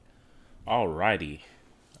Alrighty,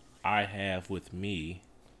 I have with me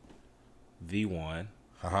the one,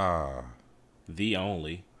 Ha ha. the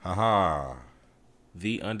only, Ha ha.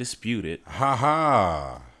 the undisputed, Ha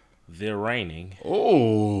ha. the reigning.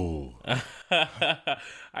 Oh.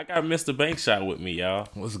 I got Mr. Bankshot with me, y'all.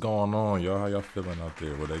 What's going on, y'all? How y'all feeling out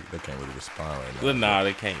there? Well, they can't really respond right now. Well, nah,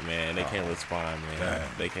 they can't, man. They can't respond, man.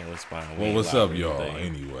 damn. They can't respond. We Well, ain't what's live up, or y'all?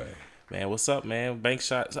 anything. Anyway. Man, what's up, man?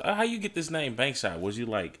 Bankshot. So, how you get this name, Bankshot? Was you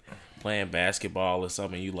like playing basketball or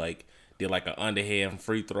something? You like did like an underhand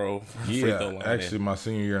free throw? Free throw Yeah, line actually, there? my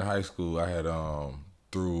senior year in high school, I had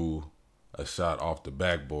threw a shot off the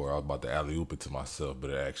backboard. I was about to alley oop it to myself, but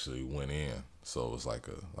it actually went in. So it was like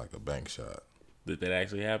a bank shot. Did that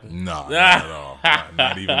actually happen? Nah, not at all.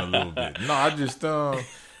 Not even a little bit. No, I just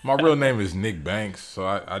my real name is Nick Banks, so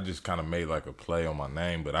I just kind of made like a play on my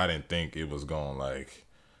name, but I didn't think it was gonna like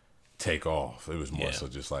take off. It was more Yeah. so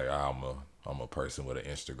just like I'm a person with an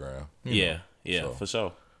Instagram. Yeah, yeah, So, for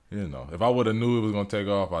sure. if I would have knew it was gonna take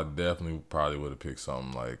off, I definitely probably would have picked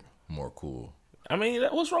something like more cool. I mean,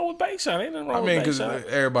 what's wrong with Bankshot? Ain't nothing wrong I mean, with because Bankshot.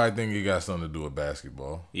 everybody think it got something to do with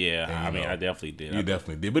basketball. Yeah, And, I you mean, know, I definitely did. You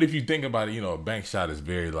definitely did. But if you think about it, a bank shot is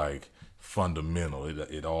very like fundamental.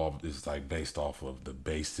 It all is like based off of the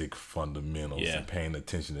basic fundamentals Yeah. and paying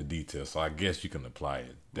attention to details. So I guess you can apply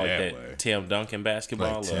it like that that way. Tim Duncan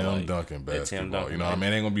basketball. Like or Tim Duncan that basketball. Tim Duncan, You know what I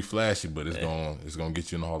mean? It ain't gonna be flashy, but it's gonna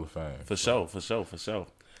get you in the Hall of Fame. For sure.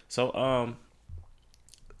 So,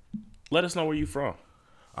 let us know where you from.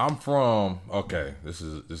 I'm from this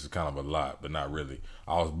is kind of a lot, but not really.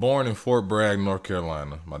 I was born in Fort Bragg, North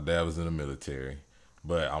Carolina. My dad was in the military.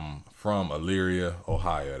 But I'm from Elyria,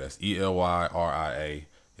 Ohio. That's Elyria.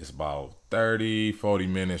 It's about 30, 40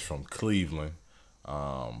 minutes from Cleveland.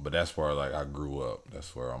 But that's where like I grew up.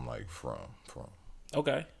 That's where I'm like from.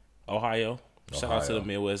 Okay, Ohio. Shout out to the Ohio.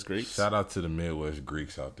 Midwest Greeks. Shout out to the Midwest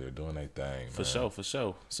Greeks out there doing their thing. For man.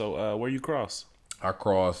 sure. So, where you cross? I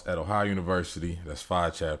crossed at Ohio University. That's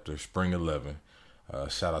Phi chapter, Spring 11.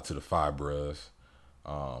 Shout out to the Phi Bros.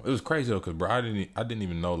 It was crazy though, cause bro, I didn't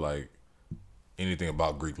even know like anything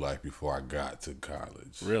about Greek life before I got to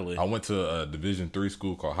college. Really? I went to a Division III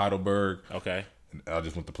school called Heidelberg. Okay. I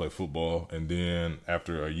just went to play football, and then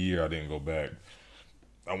after a year, I didn't go back.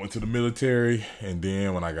 I went to the military, and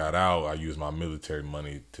then when I got out, I used my military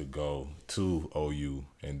money to go to OU,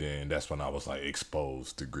 and then that's when I was like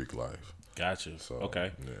exposed to Greek life. Gotcha. So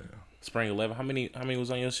Okay. yeah. Spring 11. How many was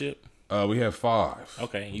on your ship? We had 5.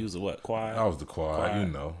 Okay. You was a what? Quad? I was the quad,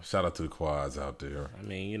 Quad. Shout out to the quads out there. I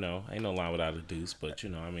mean, ain't no line without a deuce, but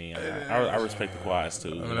I mean, I respect the quads too.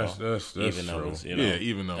 I You mean, know, that's even though true. it's,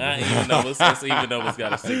 even though. even though it's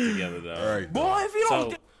got to stick together though. All right, Boy, if you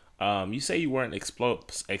don't. So, you say you weren't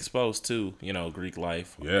exposed to, Greek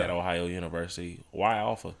life Yeah. at Ohio University. Why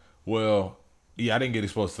Alpha? Well, yeah, I didn't get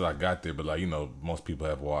exposed till I got there, but like most people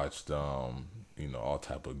have watched all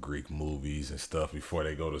type of Greek movies and stuff before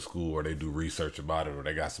they go to school, or they do research about it, or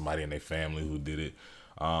they got somebody in their family who did it.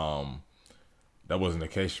 That wasn't the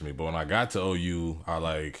case for me. But when I got to OU, I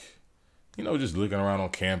like, just looking around on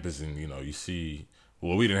campus and you see.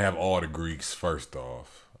 Well, we didn't have all the Greeks. First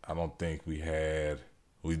off, I don't think we had.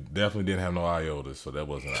 We definitely didn't have no IOTAs, so that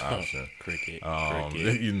wasn't an option. Cricket.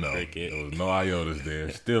 Cricket. There was no IOTAs there.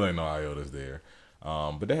 Still ain't no IOTAs there.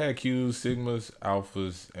 But they had Qs, Sigmas,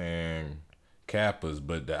 Alphas, and Kappas.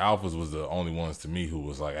 But the Alphas was the only ones to me who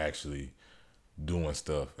was like actually doing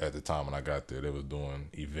stuff at the time when I got there. They was doing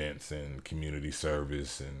events and community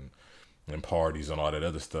service and parties and all that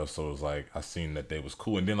other stuff. So it was like I seen that they was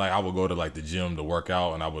cool. And then like I would go to like the gym to work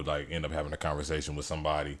out, and I would like end up having a conversation with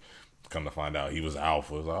somebody. Come to find out he was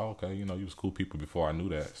Alpha. I was like, oh, okay, you was cool people before I knew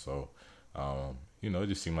that. So, it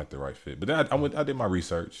just seemed like the right fit. But then I did my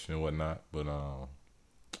research and whatnot. But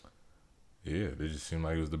yeah, it just seemed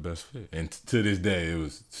like it was the best fit. And to this day, it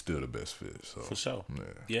was still the best fit. So For sure.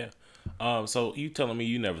 Yeah. Yeah. So you telling me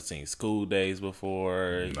you never seen School Days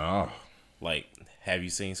before? Nah. Like, have you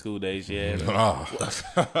seen School Days yet? Nah.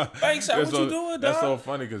 Thanks, what you doing, dog? That's so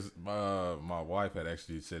funny because my wife had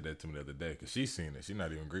actually said that to me the other day because she's seen it. She's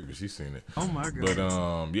not even Greek, but she's seen it. Oh my god. But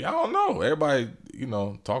yeah, I don't know. Everybody,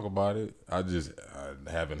 talk about it. I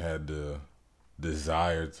haven't had the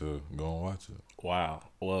desire to go and watch it. Wow.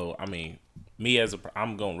 Well, I mean,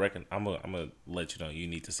 I'm gonna let you know you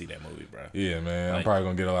need to see that movie, bro. Yeah, man. I'm Like- probably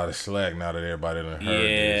gonna get a lot of slack now that everybody done heard Yeah,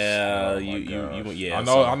 this. Oh, my you gosh. yeah.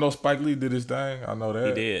 I know Spike Lee did his thing. I know that.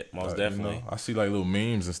 He did, most definitely. I see like little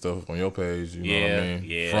memes and stuff on your page. You know what I mean?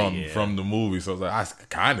 Yeah, From the movie. So it's like I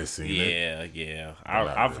kind of seen it. Yeah.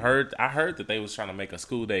 not I really. heard that they was trying to make a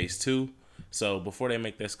School Days 2. So before they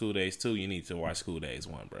make that School Days 2, you need to watch School Days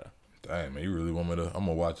 1, bro. Dang, man, you really want me to? I'm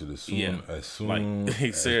gonna watch it as soon. Yeah. As soon.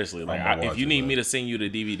 Like seriously, like if you need me to send you the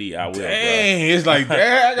DVD, I will. Dang, it's like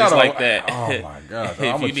that. It's like that. Oh my god!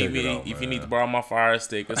 If you need me, if you need to borrow my Fire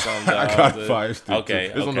Stick or something, I got Fire Stick. Okay,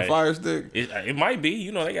 it's on the Fire Stick. It might be.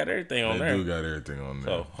 You know, they got everything on there. They do got everything on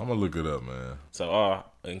there. So, I'm gonna look it up, man. So,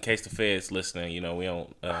 in case the Fed's listening, you know, we don't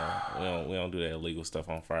do that illegal stuff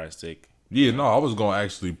on Fire Stick. Yeah, no, I was gonna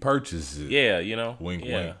actually purchase it. Yeah, you know, wink,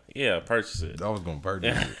 wink. Yeah, purchase it. I was gonna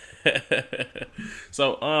purchase it.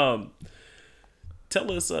 So, tell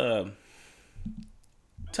us a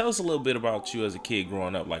little bit about you as a kid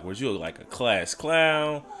growing up. Like, was you like a class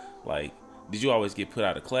clown? Like, did you always get put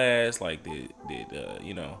out of class? Like, did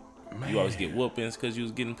you know? Man. You always get whoopings because you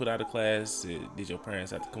was getting put out of class? Did your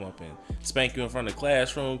parents have to come up and spank you in front of the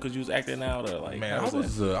classroom because you was acting out? Or like, man, I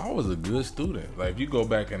was a good student. Like, if you go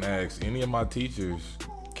back and ask any of my teachers,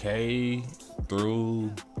 K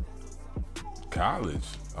through college,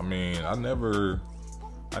 I mean, I never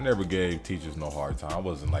gave teachers no hard time. I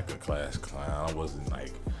wasn't like a class clown.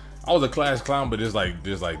 I was a class clown, but there's like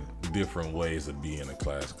different ways of being a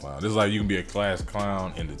class clown. There's like you can be a class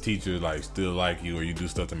clown and the teacher like still like you, or you do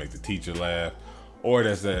stuff to make the teacher laugh, or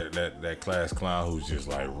that's that class clown who's just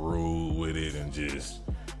like rude with it and just,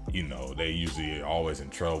 you know, they usually always in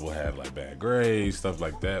trouble, have like bad grades, stuff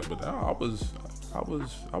like that. But no, I was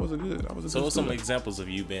a good So what's some student. examples of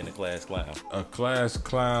you being a class clown? A class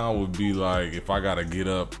clown would be like if I gotta get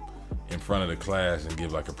up in front of the class and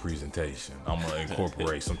give like a presentation, I'm gonna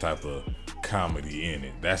incorporate some type of comedy in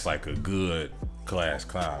it. That's like a good class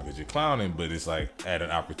clown because you're clowning, but it's like at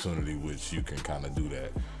an opportunity which you can kind of do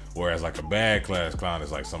that. Whereas like a bad class clown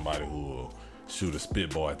is like somebody who will shoot a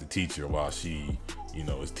spitball at the teacher while she, you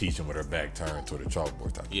know, is teaching with her back turned toward the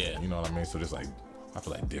chalkboard type of thing. You know what I mean? So there's like, I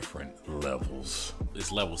feel like different levels.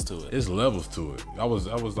 It's levels to it. It's levels to it. I was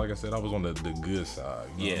like I said, I was on the good side.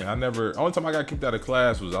 You know what I mean? Only time I got kicked out of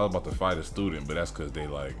class was I was about to fight a student, but that's because they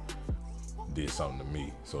like did something to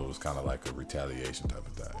me. So it was kind of like a retaliation type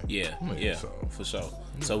of thing. Yeah, for sure.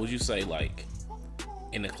 So would you say like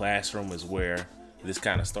in the classroom is where this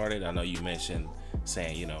kind of started? I know you mentioned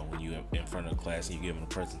saying, you know, when you in front of the class and you giving a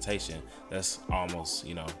presentation, that's almost,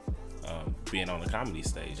 you know, being on the comedy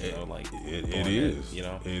stage, you know, like it is, there, you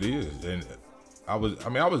know, it is. And I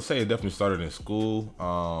would say it definitely started in school.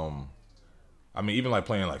 I mean, even like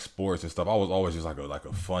playing like sports and stuff, I was always just like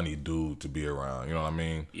a funny dude to be around. You know what I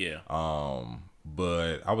mean? Yeah.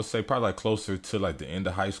 But I would say probably like closer to like the end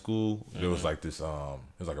of high school, there was like this, it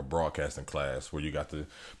was like a broadcasting class where you got to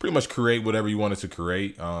pretty much create whatever you wanted to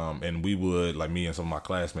create. And we would, like me and some of my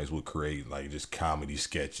classmates would create like just comedy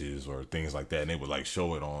sketches or things like that. And they would like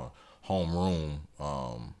show it on homeroom,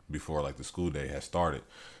 before like the school day had started.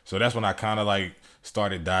 So that's when I kind of like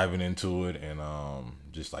started diving into it and,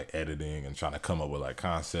 just like editing and trying to come up with like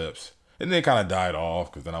concepts. And then it kind of died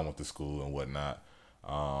off because then I went to school and whatnot.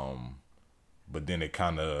 But then it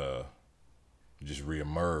kind of just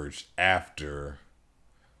reemerged after,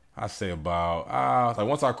 I say about, like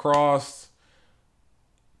once I crossed,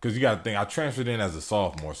 because you got to think, I transferred in as a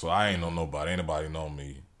sophomore, so I ain't know nobody. Ain't nobody know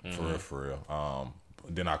me, for real.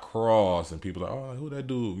 Then I crossed, and people like, oh, who that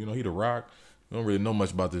dude? You know, he the Rock. You don't really know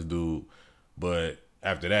much about this dude. But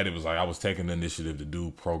after that, it was like I was taking the initiative to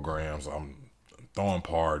do programs. I'm throwing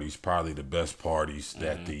parties, probably the best parties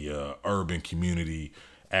that the urban community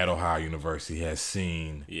at Ohio University has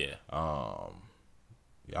seen. Yeah. I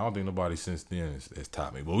don't think nobody since then has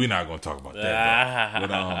taught me, but we're not going to talk about that.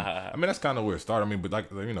 But I mean, that's kind of where it started. I mean, but like,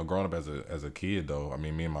 you know, growing up as a kid though, I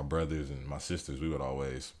mean, me and my brothers and my sisters, we would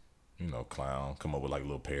always, you know, clown, come up with like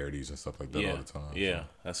little parodies and stuff like that all the time. Yeah, so.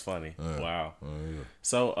 That's funny. Wow.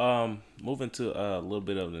 So, moving to a little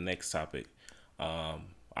bit of the next topic. I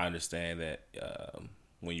understand that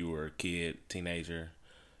when you were a kid, teenager,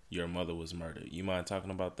 your mother was murdered. You mind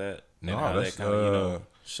talking about that? No, how that kind of, you know,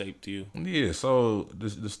 shaped you? Yeah, so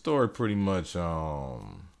the story pretty much, I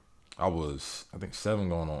was, I think 7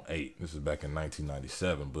 going on 8. This is back in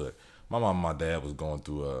 1997, but my mom and my dad was going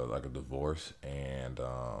through a divorce, and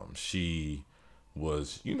she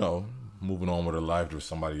was, you know, moving on with her life. There was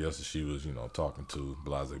somebody else that she was, you know, talking to,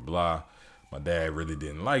 blah, blah, blah. My dad really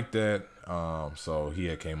didn't like that, so he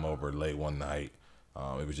had came over late one night.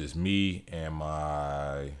 It was just me and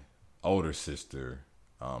my older sister,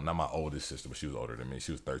 not my oldest sister, but she was older than me.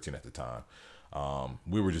 She was 13 at the time.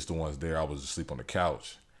 We were just the ones there. I was asleep on the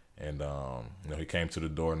couch, and you know, he came to the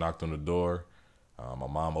door, knocked on the door. My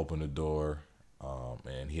mom opened the door,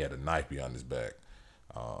 and he had a knife behind his back.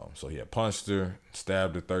 So he had punched her,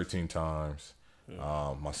 stabbed her 13 times.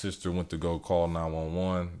 My sister went to go call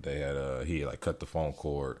 911. He had like cut the phone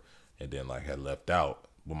cord and then like had left out.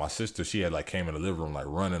 when my sister, she had like came in the living room like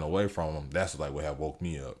running away from him. That's like what had woke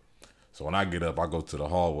me up. So when I get up, I go to the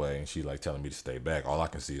hallway and she like telling me to stay back. All I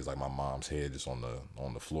can see is like my mom's head just on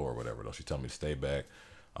the floor or whatever. Though she telling me to stay back.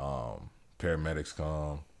 Paramedics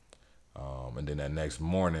come, and then that next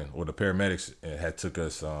morning, well, the paramedics had took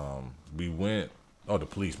us. We went. Oh, the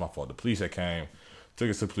police. My fault. The police had came, took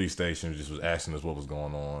us to the police station. Just was asking us what was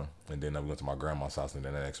going on, and then I went to my grandma's house. And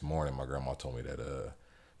then the next morning, my grandma told me that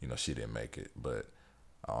she didn't make it. But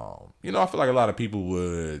I feel like a lot of people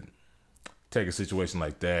would take a situation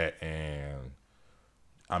like that and,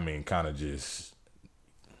 I mean, kind of just,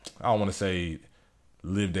 I don't want to say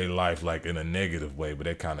live their life like in a negative way, but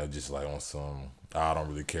they kind of just like on some, I don't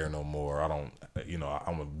really care no more. I don't,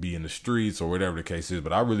 I'm going to be in the streets or whatever the case is.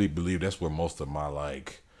 But I really believe that's where most of my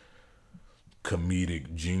like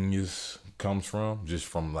comedic genius comes from, just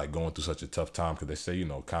from like going through such a tough time. Because they say,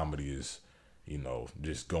 comedy is,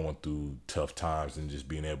 just going through tough times and just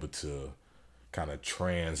being able to kind of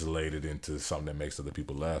translate it into something that makes other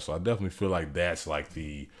people laugh. So I definitely feel like that's like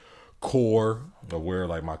the core of where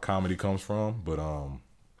like my comedy comes from. But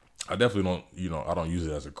I definitely don't, I don't use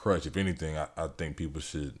it as a crutch. If anything, I think people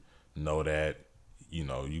should know that, you're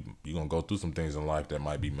going to go through some things in life that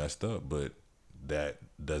might be messed up, but that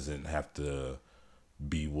doesn't have to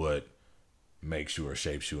be what makes you or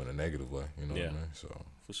shapes you in a negative way. You know what I mean? So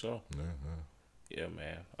for sure. Yeah,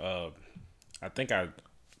 man. I think I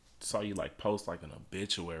saw you like post like an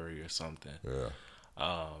obituary or something. Yeah.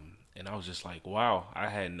 And I was just like, wow, I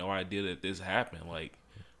had no idea that this happened. Like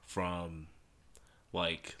from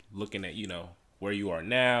like looking at, where you are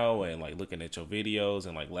now and like looking at your videos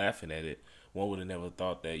and like laughing at it, one would have never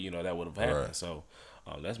thought that, that would have happened. Right. So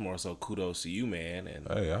that's more so kudos to you, man. And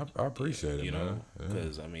hey, I appreciate it, man.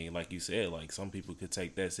 Because I mean, like you said, like some people could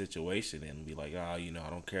take that situation and be like, I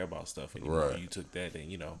don't care about stuff anymore. Right. You took that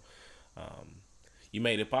and you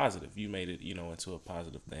made it positive. You made it, into a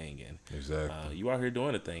positive thing. And exactly. you out here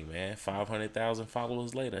doing the thing, man. 500,000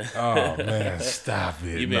 followers later. Oh man, stop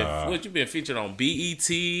it! You've been featured on BET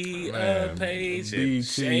page, BET,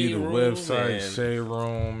 Shade the Room, website, Shade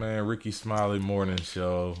Room, man, Ricky Smiley Morning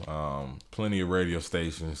Show, plenty of radio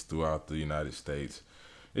stations throughout the United States.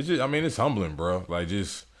 It's just, I mean, it's humbling, bro. Like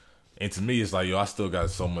just, and to me, it's like, I still got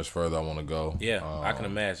so much further I want to go. Yeah, I can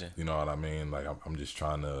imagine. You know what I mean? Like I'm just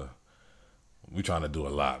trying to. We trying to do a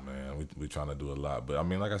lot, man. We trying to do a lot, but I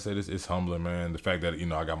mean, like I said, it's humbling, man. The fact that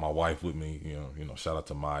I got my wife with me, shout out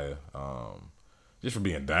to Maya, just for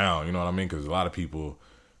being down. You know what I mean? Because a lot of people,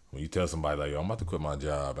 when you tell somebody like, I'm about to quit my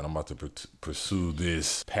job and I'm about to pursue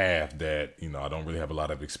this path that I don't really have a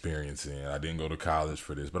lot of experience in. I didn't go to college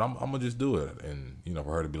for this, but I'm gonna just do it. And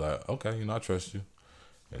for her to be like, okay, I trust you,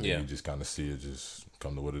 and then you just kind of see it just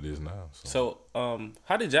come to what it is now. So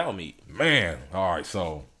how did y'all meet? Man, all right,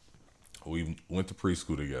 so. We went to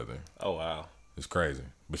preschool together. Oh, wow. It's crazy.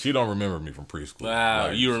 But she don't remember me from preschool. Wow,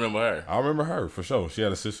 like, you remember her? I remember her, for sure. She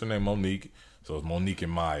had a sister named Monique. So it was Monique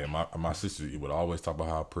and Maya. My sister would always talk about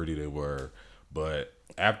how pretty they were. But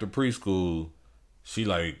after preschool, she,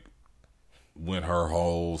 like, went her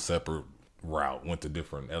whole separate route. Went to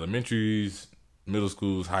different elementaries, middle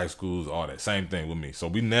schools, high schools, all that. Same thing with me. So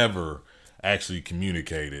we never actually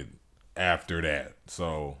communicated after that.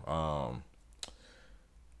 So,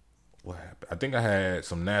 what happened? I think I had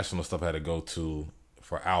some national stuff I had to go to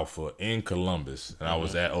for Alpha in Columbus, and I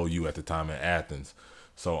was at OU at the time in Athens.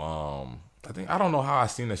 So I don't know how I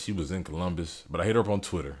seen that she was in Columbus, but I hit her up on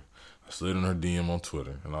Twitter. I slid in her DM on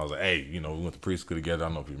Twitter, and I was like, hey, we went to preschool together. I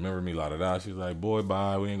don't know if you remember me, la da da. She was like, boy,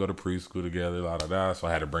 bye. We didn't go to preschool together, la da da. So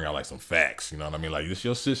I had to bring out like some facts. You know what I mean? Like, this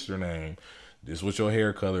your sister name. This is what your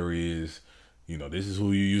hair color is. This is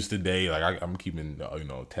who you used to date. Like I'm keeping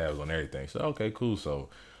tabs on everything. So okay, cool. So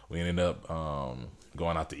we ended up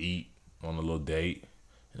going out to eat on a little date.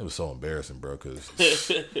 It was so embarrassing, bro, because,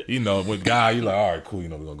 with guy, you're like, all right, cool, we're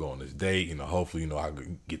going to go on this date. Hopefully, I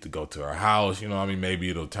get to go to her house. Maybe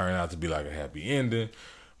it'll turn out to be like a happy ending.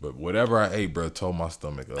 But whatever I ate, bro, tore my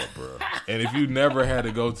stomach up, bro. And if you never had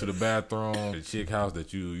to go to the bathroom, the chick house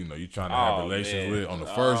that you trying to have relations with on the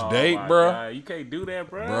first date, bro. God. You can't do that,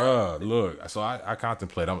 bro. Bro, look. So I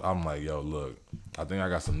contemplate. I'm like, yo, look. I think I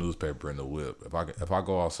got some newspaper in the whip. If I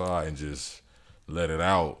go outside and just let it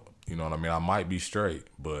out, you know what I mean? I might be straight,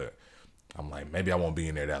 but I'm like, maybe I won't be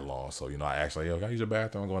in there that long. So, I asked like, yo, can I use the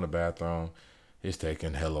bathroom? I'm going to the bathroom. It's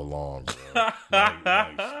taking hella long, bro.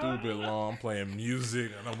 like stupid long. I'm playing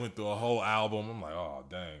music, and I went through a whole album. I'm like, oh,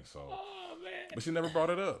 dang. So, but she never brought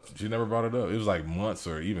it up. It was like months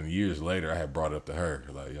or even years later, I had brought it up to her.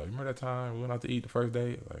 Like, yo, you remember that time we went out to eat the first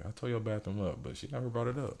date? Like, I tore your bathroom up, but she never brought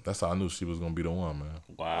it up. That's how I knew she was going to be the one, man.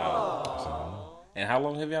 Wow. And how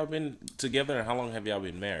long have y'all been together, and how long have y'all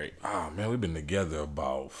been married? Oh man, we've been together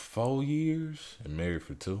about 4 years and married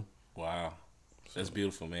for 2. Wow, that's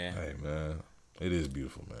beautiful, man. Hey man, it is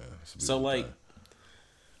beautiful, man. It's a So beautiful like, thing.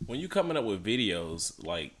 when you coming up with videos,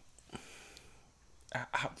 like,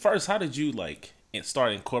 first, how did you like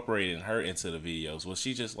start incorporating her into the videos? Was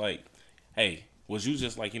she just like, hey? Was you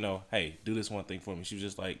just like, hey, do this one thing for me? She was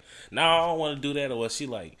just like, no, I don't want to do that. Or was she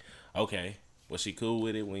like, okay? Was she cool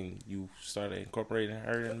with it when you started incorporating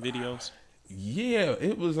her in videos? Yeah,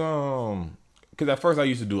 it was because at first I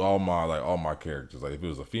used to do all my characters. Like if it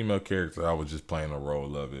was a female character, I was just playing a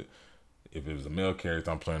role of it. If it was a male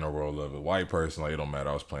character, I'm playing a role of it. White person, like it don't matter.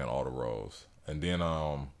 I was playing all the roles. And then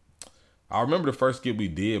I remember the first skit we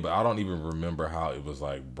did, but I don't even remember how it was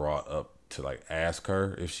like brought up to like ask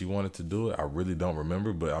her if she wanted to do it. I really don't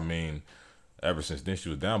remember, but I mean, ever since then she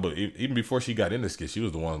was down. But even before she got in the skit, she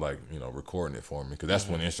was the one like recording it for me, because that's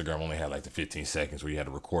when Instagram only had like the 15 seconds where you had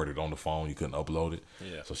to record it on the phone. You couldn't upload it.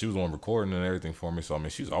 Yeah. So she was the one recording and everything for me. So I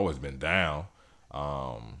mean, she's always been down.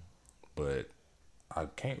 But I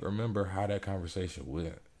can't remember how that conversation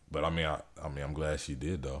went. But I mean, I'm glad she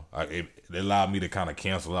did though. It allowed me to kind of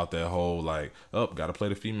cancel out that whole like, gotta play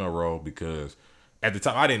the female role, because at the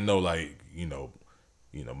time I didn't know like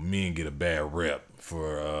men get a bad rep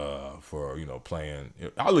for playing.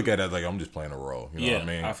 I look at it as like I'm just playing a role. You know what I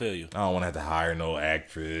mean? I feel you. I don't want to have to hire no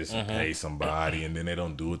actress and pay somebody, and then they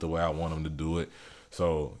don't do it the way I want them to do it.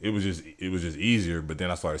 So it was just easier. But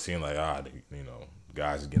then I started seeing like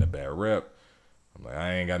guys are getting a bad rep. I'm like,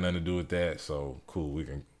 I ain't got nothing to do with that. So cool, we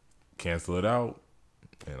can cancel it out.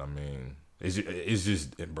 And I mean, it's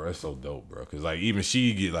just bro, it's so dope, bro. Cause like even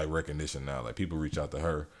she get like recognition now. Like people reach out to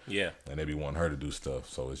her, Yeah. and they be wanting her to do stuff.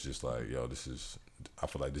 So it's just like, yo, I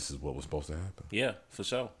feel like this is what was supposed to happen. Yeah, for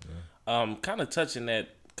sure. Kind of touching that,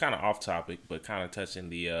 kind of off topic, but kind of touching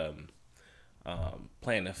the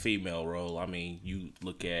playing a female role. I mean, you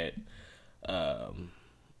look at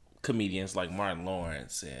comedians like Martin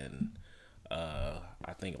Lawrence and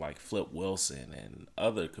I think like Flip Wilson and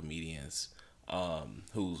other comedians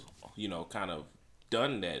who's kind of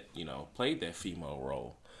done that, played that female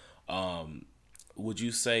role. Would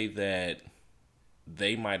you say that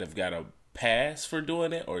they might have got a pass for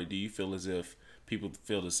doing it, or do you feel as if people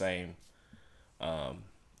feel the same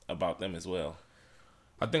about them as well?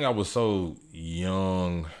 I think I was so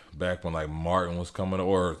young back when like Martin was coming,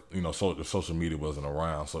 or social media wasn't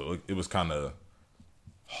around, so it was kind of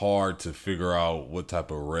hard to figure out what type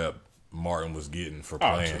of rep Martin was getting for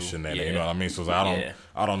playing Shanae. Yeah. You know what I mean? So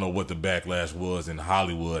I don't know what the backlash was in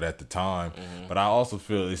Hollywood at the time, but I also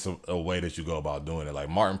feel it's a way that you go about doing it. Like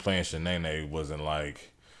Martin playing Shanae wasn't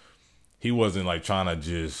like, he wasn't like trying to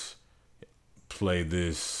just play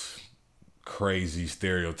this crazy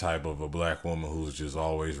stereotype of a black woman who's just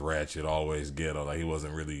always ratchet, always ghetto. Like he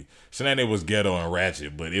wasn't really, Shanae was ghetto and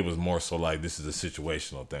ratchet, but it was more so like, this is a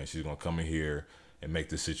situational thing. She's gonna come in here and make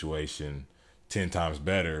the situation 10 times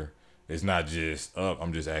better. It's not just,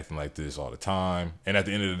 I'm just acting like this all the time. And at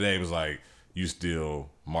the end of the day, it was like, you still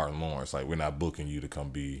Martin Lawrence. Like, we're not booking you to come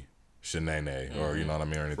be Shanae or, you know what I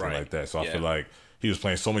mean, or anything like that. So I feel like he was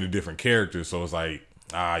playing so many different characters. So it's like,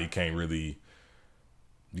 you can't really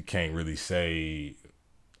say,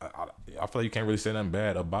 I feel like you can't really say nothing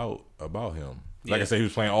bad about him. Like I said, he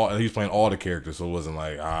was playing all the characters. So it wasn't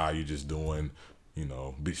like, you just doing,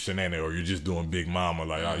 Big Shanae, or you're just doing Big Mama.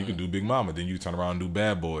 Like, you can do Big Mama, then you turn around and do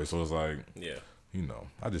Bad Boy. So it's like,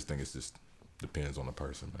 I just think it's just depends on the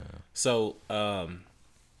person, man. So,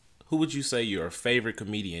 who would you say your favorite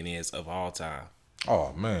comedian is of all time?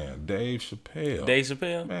 Oh man, Dave Chappelle. Dave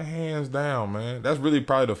Chappelle? Man, hands down, man. That's really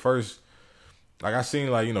probably the first. Like I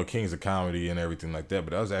seen like Kings of Comedy and everything like that,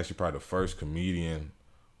 but that was actually probably the first comedian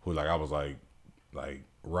who like I was like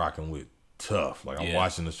rocking with tough. Like I'm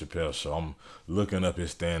watching the Chappelle show, I'm looking up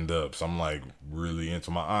his stand ups. I'm like really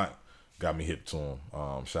into. My aunt got me hip to him.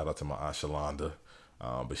 Shout out to my aunt Shalonda,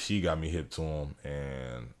 but she got me hip to him,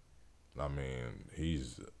 and I mean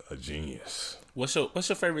he's a genius. What's your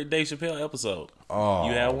favorite Dave Chappelle episode? Oh,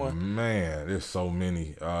 you had one? Man, there's so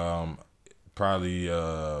many. Probably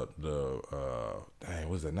what's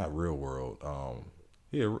that? Not Real World.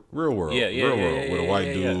 Real World. Real World. Where the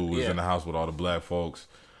white dude was in the house with all the black folks.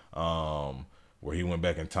 Where he went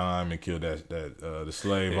back in time and killed the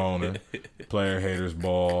slave owner. Player haters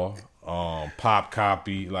ball. Pop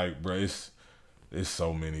copy. Like, bro, it's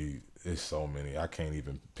so many. It's so many. I can't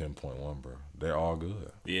even pinpoint one, bro. They're all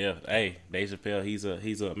good. Yeah. Hey, Dave Chappelle, he's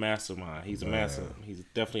a mastermind. He's a master. He's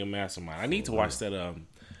definitely a mastermind. I need to watch that.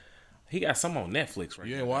 He got some on Netflix right now.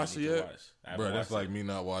 You ain't watched it yet? Bro, that's like me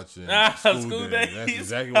not watching School Days. That's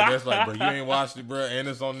exactly what that's like, bro. You ain't watched it, bro, and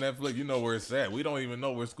it's on Netflix. You know where it's at. We don't even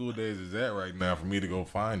know where School Days is at right now for me to go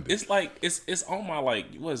find it. It's like it's on my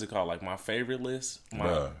what is it called? Like my favorite list.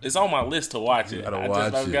 It's on my list to watch it. I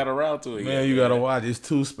just never got around to it. Man, you gotta watch it. It's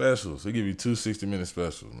 2 specials. They give you 2 60-minute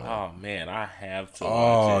specials, man. Oh man, I have to.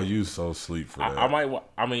 Oh, you so sleep for that. I might.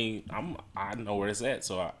 I mean, I know where it's at.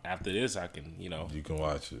 So after this, I can you can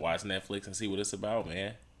watch it. Watch Netflix and see what it's about,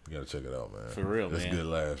 man. You gotta check it out, man. For real, That's man. That's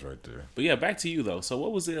good laughs right there. But yeah, back to you though. So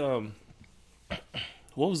what was it?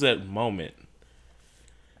 What was that moment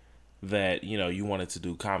that you wanted to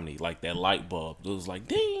do comedy? Like that light bulb. It was like,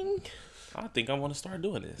 ding! I think I want to start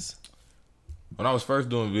doing this. When I was first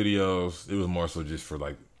doing videos, it was more so just for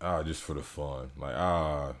just for the fun. Like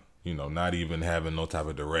not even having no type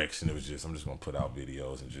of direction. It was just I'm just gonna put out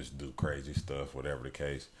videos and just do crazy stuff, whatever the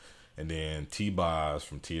case. And then T-Boz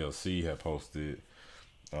from TLC had posted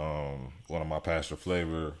one of my Pastor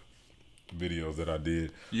Flavor videos that I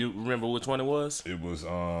did. You remember which one it was? It was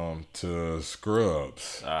to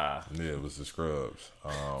Scrubs. Yeah, it was to Scrubs.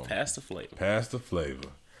 Pastor Flavor. Pastor Flavor.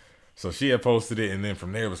 So she had posted it, and then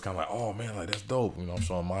from there it was kind of like, oh man, like that's dope. I'm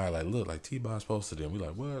showing Maya like, look, like T-Boz posted it. And we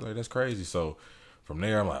like, what? Like that's crazy. So from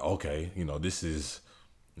there I'm like, okay, this is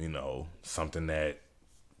something that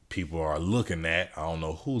people are looking at. I don't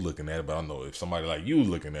know who looking at it, but I know if somebody like you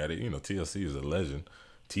looking at it, TLC is a legend.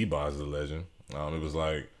 T-Boz is a legend. It was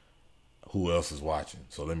like, who else is watching?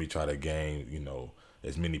 So let me try to gain,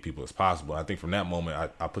 as many people as possible. I think from that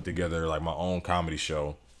moment, I put together like my own comedy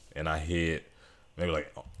show, and I hit maybe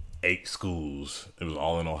like 8 schools. It was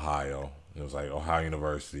all in Ohio. It was like Ohio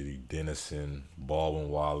University, Denison, Baldwin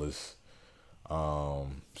Wallace,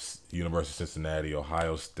 University of Cincinnati,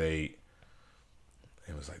 Ohio State.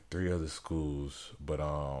 It was like 3 other schools, but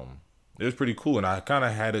it was pretty cool. And I kind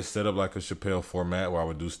of had it set up like a Chappelle format where I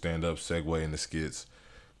would do stand-up, segue into skits,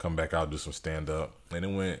 come back out, do some stand-up. And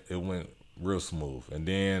it went real smooth. And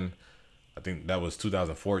then I think that was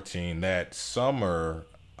 2014. That summer,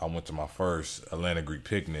 I went to my first Atlanta Greek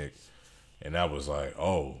picnic. And that was like,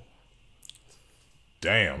 oh,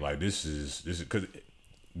 damn. Like this is because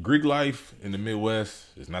Greek life in the Midwest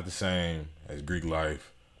is not the same as Greek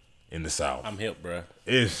life in the South. I'm hip, bro.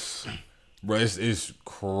 It's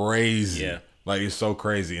crazy. Yeah. Like it's so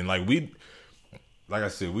crazy. And like I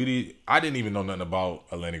said, I didn't even know nothing about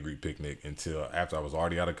Atlanta Greek picnic until after I was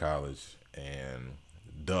already out of college, and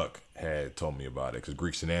Duck had told me about it because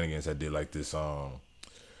Greek Shenanigans had did like this it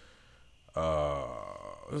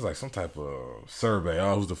was like some type of survey.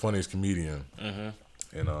 Oh, who's the funniest comedian?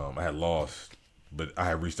 Mm-hmm. And I had lost, but I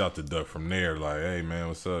had reached out to Duck from there, like, hey man,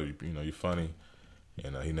 what's up? You funny?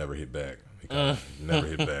 And he never hit back. He never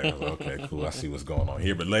hit back. I was like, okay, cool. I see what's going on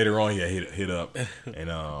here. But later on, he had hit up,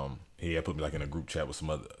 and he had put me like in a group chat with some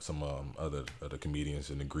other comedians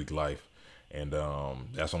in the Greek life, and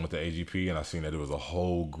that's when I went to AGP, and I seen that there was a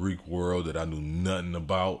whole Greek world that I knew nothing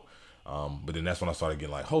about. But then that's when I started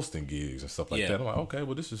getting like hosting gigs and stuff like that. I'm like, okay,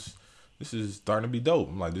 well this is starting to be dope.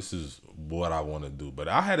 I'm like, this is what I want to do. But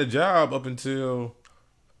I had a job up until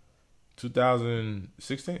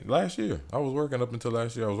 2016, last year. I was working up until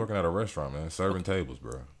last year. I was working at a restaurant, man, serving tables,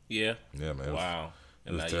 bro. Yeah. Yeah, man. Wow.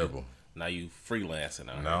 It was terrible. Now you freelancing.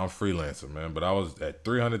 Now I'm freelancing, man. But I was at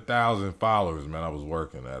 300,000 followers, man. I was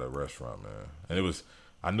working at a restaurant, man. And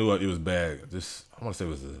I knew it was bad. I want to say it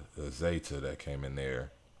was a Zeta that came in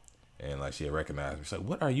there. And like she had recognized me. She's like,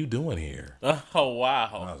 "What are you doing here?" Oh wow!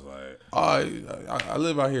 And I was like, "Oh, I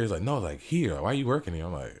live out here." He's like, "No, like here. Why are you working here?"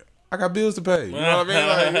 I'm like, "I got bills to pay." You know what I mean?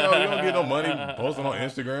 Like, you don't get no money posting on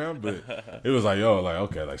Instagram. But it was like, yo, like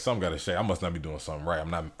okay, like something got to shake. I must not be doing something right.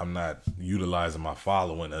 I'm not utilizing my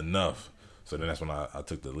following enough. So then that's when I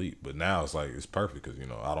took the leap. But now it's like it's perfect because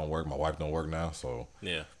I don't work. My wife don't work now, so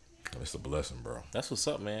yeah. It's a blessing, bro. That's what's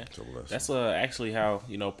up, man. It's a blessing. That's actually how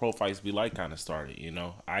Pro Fights Be Like kind of started.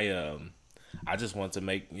 I just want to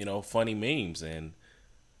make funny memes, and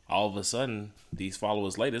all of a sudden these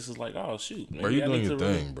followers later, this is like, oh shoot, man, bro, you doing your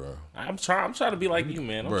thing, bro. I'm trying to be like you,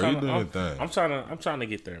 man. You doing your thing. I'm trying to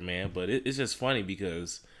get there, man. But it's just funny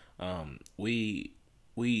because we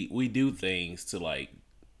do things to like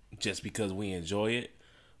just because we enjoy it,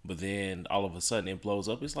 but then all of a sudden it blows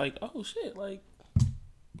up. It's like, oh shit, like.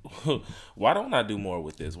 Why don't I do more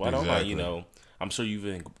with this? Why don't I, I'm sure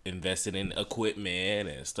you've invested in equipment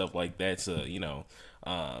and stuff like that to,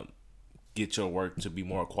 get your work to be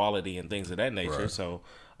more quality and things of that nature. Right. So,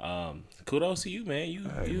 kudos to you, man.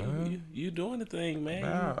 You doing the thing, man.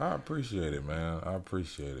 I appreciate it, man. I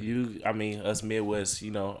appreciate it. Us Midwest,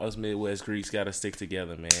 us Midwest Greeks got to stick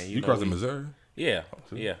together, man. You crossing Missouri? Yeah,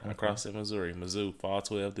 yeah. Across in Missouri, Mizzou, Fall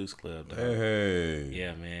 12 Deuce Club. Dog. Hey.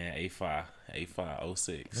 Yeah, man.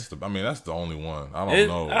 8506. That's the only one. I don't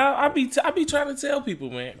know. I be trying to tell people,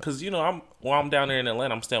 man, because while I'm down there in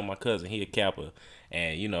Atlanta, I'm staying with my cousin. He a Kappa,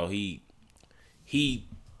 and he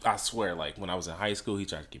I swear, like when I was in high school, he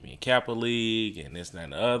tried to get me in Kappa League and this and that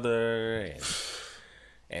and the other,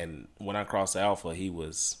 and when I crossed the Alpha, he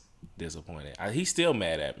was disappointed. He's still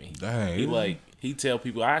mad at me. Dang. He tell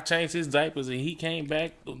people I changed his diapers and he came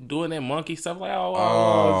back doing that monkey stuff. Like,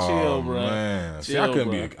 Oh, chill, bro. Man. Chill, See, I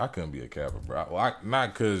couldn't be a Kappa, bro. Well,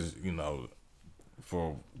 not because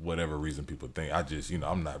for whatever reason people think. I just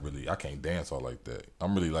I'm not really. I can't dance all like that.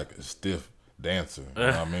 I'm really like a stiff dancer. You know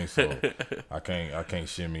what I mean? So I can't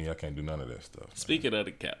shimmy. I can't do none of that stuff. Speaking of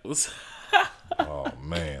the Kappas. Oh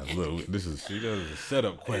man, look, this is a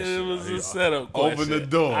setup question. It was a setup question. Open the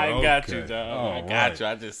door. I got you, Okay. dog. I got you.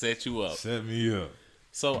 I just set you up. Set me up.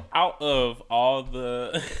 So out of all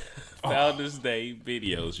the Founders Day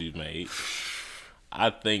videos you made,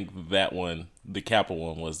 I think that one, the Kappa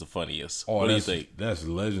one, was the funniest. What do you think? That's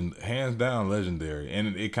hands down legendary,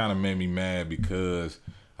 and it kind of made me mad because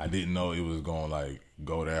I didn't know it was gonna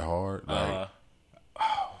go that hard.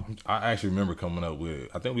 I actually remember coming up with.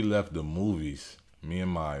 I think we left the movies, me and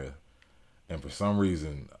Maya, and for some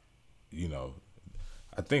reason,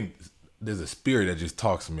 I think there's a spirit that just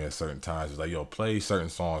talks to me at certain times. It's like, yo, play certain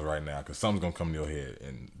songs right now because something's gonna come to your head.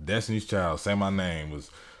 And Destiny's Child, Say My Name was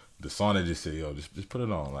the song that just said, yo, just put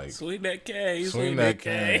it on, like swing that cane, swing that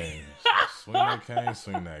cane, swing that cane,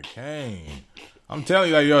 swing that cane. I'm telling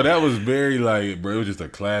you, like, yo, that was very bro. It was just a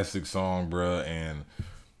classic song, bro, and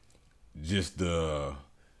just the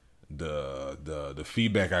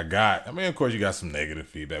feedback I got. I mean, of course, you got some negative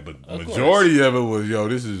feedback, but the majority of it was, yo,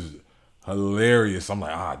 this is hilarious. I'm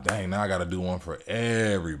like, dang, now I got to do one for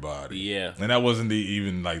everybody. Yeah, and that wasn't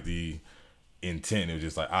even the intent. It was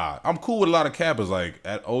just like, I'm cool with a lot of Kappas. Like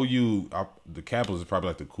at OU, the Kappas is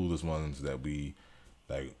probably the coolest ones that we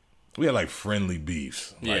like. We had friendly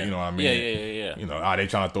beefs. You know what I mean? Yeah. They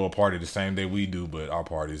trying to throw a party the same day we do, but our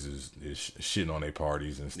parties is shitting on their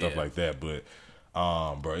parties and stuff like that. But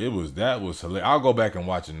bro, that was hilarious. I'll go back and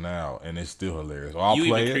watch it now, and it's still hilarious. So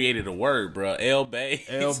you even created a word, bro. L-Bays.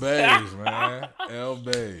 L-Bays, man.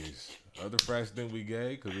 L-Bays. Other fraction than we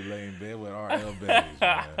gay because we lay in bed with our L-Bays,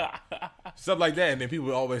 man. Stuff like that, and then people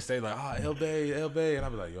would always say L-Bay, L-Bay, and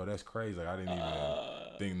I'd be like, yo, that's crazy. I didn't even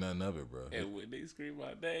think nothing of it, bro. And when they scream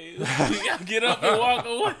my name, get up and walk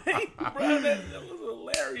away, bro. That was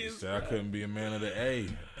hilarious. Said I couldn't be a man of the A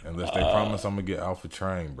unless they promise I'm gonna get Alpha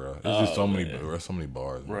Train, bro. It's just so many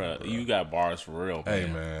bars, bro. You got bars for real, man. Hey,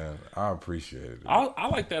 man, I appreciate it. I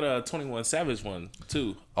like that 21 Savage one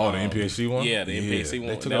too. Oh, the NPHC one? Yeah, the NPHC one.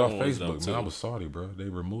 They took it off Facebook, man. I was salty, bro. They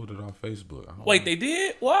removed it off Facebook. Wait, they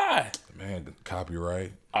did? Why? Man,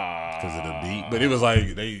 copyright because of the beat. But it was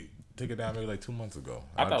they took it down maybe 2 months ago.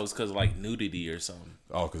 I thought it was because of nudity or something.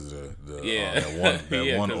 Oh, because of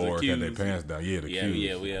that one org had their pants down. Yeah, the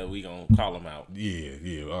Qs. Yeah, we gonna call them out.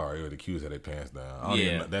 Yeah. All right, the Qs had their pants down. I don't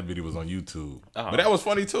even know, that video was on YouTube, but that was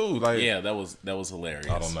funny too. That was hilarious.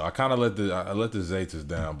 I don't know. I kind of let the Zetas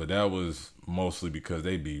down, but that was mostly because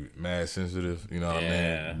they be mad sensitive. You know what I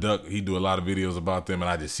mean? Duck, he do a lot of videos about them, and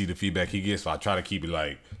I just see the feedback he gets, so I try to keep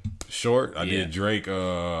it short. I did Drake,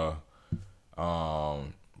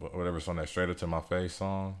 whatever's on that Straight Up to My Face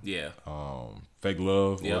song. Yeah. Fake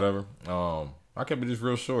Love, whatever. I kept it just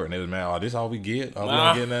real short, and they was mad. This all we get? We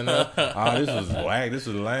don't get nothing else? This was whack. This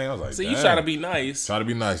was lame. I was like, so you try to be nice. Try to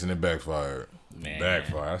be nice, and it backfired. Man.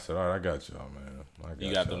 Backfired. I said, all right, I got y'all, man.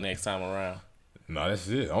 You got them next time around. No, that's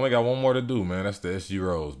it. I only got one more to do, man. That's the SG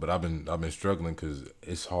Rose. But I've been struggling because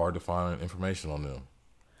it's hard to find information on them.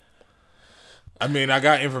 I mean, I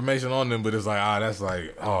got information on them, but it's that's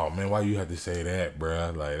oh man, why you have to say that,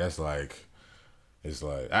 bruh? It's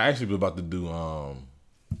I actually was about to do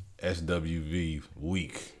SWV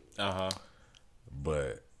week.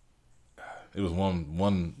 But it was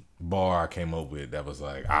one bar I came up with that was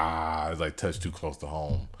it was touched too close to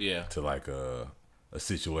home. Yeah. To a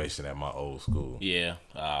situation at my old school. Yeah.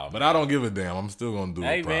 But I don't give a damn. I'm still gonna do it.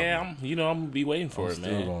 Hey man, I'm gonna be waiting for it, man.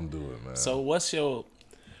 I'm still gonna do it, man. So what's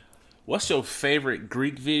your favorite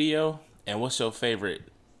Greek video, and what's your favorite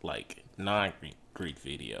non-Greek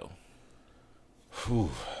video?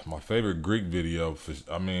 My favorite Greek video, it's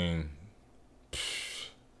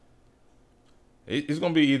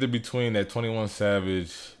gonna be either between that 21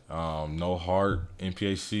 Savage, No Heart,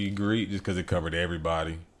 NPHC Greek, just because it covered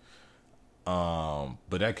everybody. But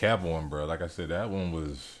that Kappa one, bro, like I said, that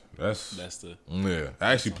one that's the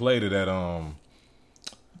I actually played it at I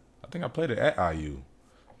think I played it at IU.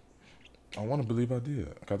 I want to believe I did.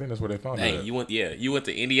 I think that's where they found it. Hey, you went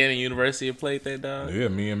to Indiana University and played that, dog? Yeah,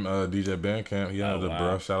 me and DJ Bandcamp. He under the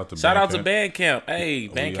bro. Shout out to Bandcamp. Hey,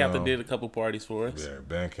 Bandcamp that did a couple parties for us. Yeah,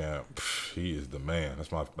 Bandcamp. He is the man.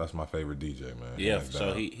 That's my favorite DJ, man. Yeah,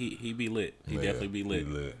 so he be lit. He definitely be lit.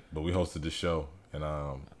 He lit. But we hosted the show, and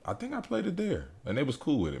I think I played it there, and they was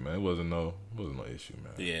cool with it, man. It wasn't no issue,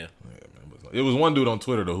 man. Yeah, man. It was one dude on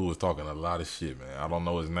Twitter though who was talking a lot of shit, man. I don't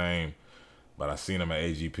know his name, but I seen him at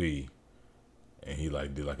AGP. And he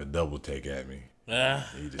did a double take at me.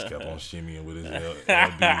 He just kept on shimmying with his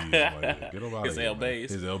LBs. Get him out his of here, LBs.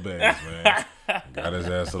 His LBs, man. Got his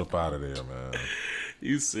ass up out of there, man.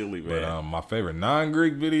 You silly, man. But my favorite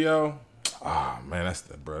non-Greek video, man,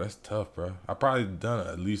 that's tough, bro. I probably done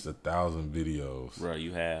at least 1,000 videos. Bro,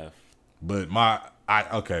 you have. But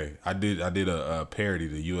I did a parody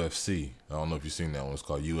to UFC. I don't know if you've seen that one. It's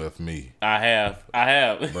called UF Me. I have.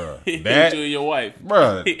 Bruh. That, you and your wife.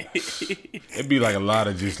 Bruh. It'd be like a lot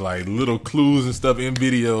of just like little clues and stuff in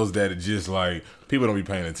videos that it just like people don't be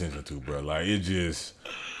paying attention to, bro. Like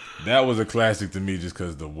that was a classic to me just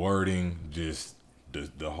because the wording, just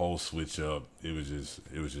the whole switch up. It was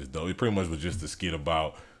just dope. It pretty much was just a skit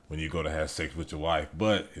about when you go to have sex with your wife,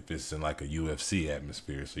 but if it's in like a UFC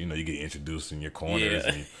atmosphere, so you get introduced in your corners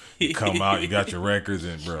and you come out, you got your records,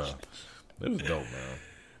 and bruh, it was dope, man.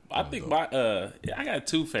 I think I got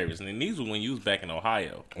two favorites, and these were when you was back in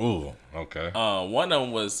Ohio. Ooh, okay. One of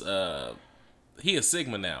them was he a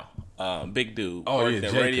Sigma now. Big dude. Oh yeah,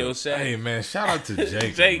 Jacob. Radio Shack. Hey man, shout out to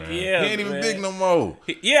Jake. Jake, man. Yeah, he ain't even big no more.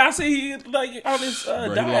 I see he like on his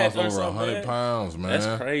Bro, diet. he lost over 100 pounds, man.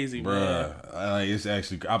 That's crazy, man. It's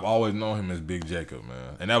actually I've always known him as Big Jacob,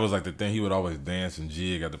 man. And that was like the thing. He would always dance and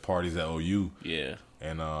jig at the parties at OU. Yeah.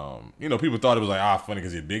 And people thought it was like funny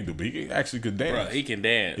because he's a big dude, but he actually could dance. Bro, he can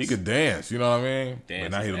dance. He could dance. You know what I mean? Dance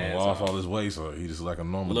but now he done lost all his weight, so he just like a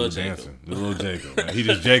normal dude dancing. The little Jacob. Man. He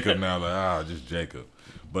just Jacob now. Like just Jacob.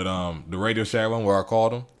 But the Radio Shack one where I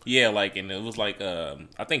called him. Yeah, and it was I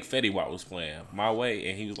think Fetty Wap was playing My Way,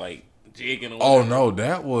 and he was like jigging. Oh no,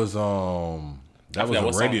 that was a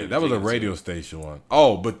radio. That was a radio station one.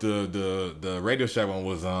 Oh, but the Radio Shack one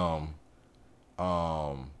was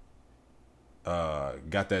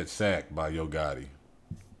Got That Sack by Yo Gotti.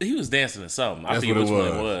 He was dancing to something. That's what it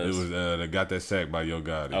was. It was the Got That Sack by Yo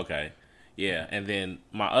Gotti. Okay, yeah, and then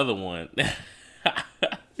my other one,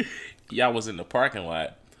 y'all was in the parking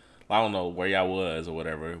lot. I don't know where y'all was or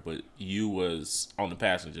whatever, but you was on the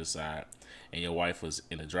passenger side, and your wife was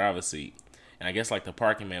in the driver's seat. And I guess the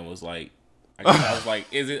parking man was like, I was like,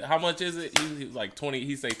 how much is it? He was like 20.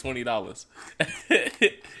 He say $20.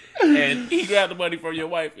 And he grabbed the money from your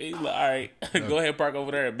wife. And he was like, all right, go ahead and park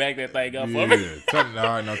over there and back that thing up for me. All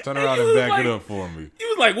right, now turn around and back it up for me. He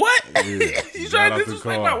was like, what? Yeah. You trying to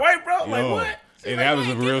disrespect my wife, bro? Like, what? And that was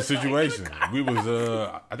a real situation. We was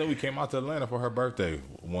I think we came out to Atlanta for her birthday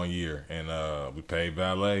one year, and we paid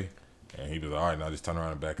valet, and he was like, all right, now just turn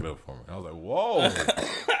around and back it up for me. And I was like, whoa,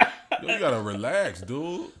 you gotta relax,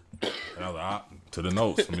 dude. And I was like, to the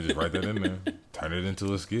notes. Let me just write that in there. Turn it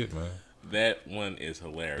into a skit, man. That one is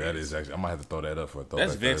hilarious. That is actually. I might have to throw that up for a throwback.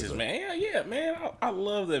 That's vintage, Thursday. Man. Yeah, man. I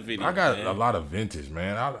love that video. I got a lot of vintage,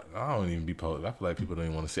 man. I don't even be posted. I feel like people don't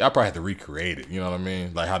even want to see. I probably have to recreate it. You know what I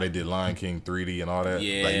mean? Like how they did Lion King 3D and all that.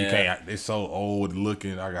 Yeah. Like you can't. It's so old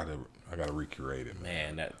looking. I gotta recreate it, man.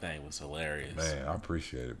 Man, that thing was hilarious. Man, I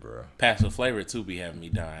appreciate it, bro. Pastor Flavor too be having me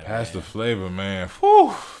dying. Pastor Flavor, man.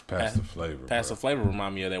 Whew. Pastor Flavor. Pastor Flavor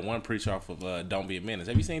remind me of that one preacher off of Don't Be a Menace.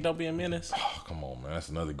 Have you seen Don't Be a Menace? Oh, come on, man. That's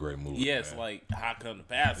another great movie. Yes, man. Like How Come the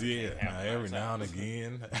Pastor? Yeah, every now and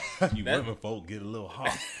again, you women folk get a little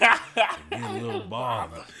hot, get a little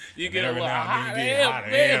bothered. You get a little hot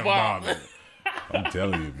and bothered. I'm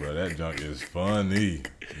telling you, bro, that junk is funny.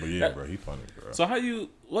 But yeah, bro, he funny, bro. So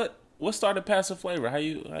what started Pastor Flavor? How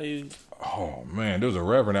you? Oh man, there was a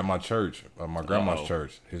reverend at my church, my grandma's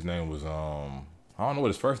church. His name was I don't know what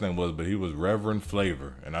his first name was, but he was Reverend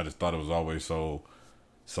Flavor, and I just thought it was always so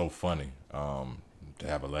funny to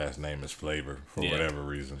have a last name as Flavor for whatever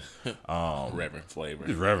reason. Reverend Flavor.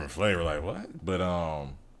 Just Reverend Flavor, like what? But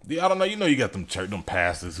yeah, I don't know. You got them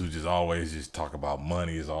pastors who just always just talk about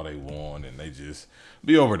money is all they want, and they just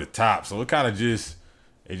be over the top. So it kind of just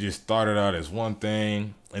started out as one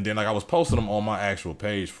thing, and then I was posting them on my actual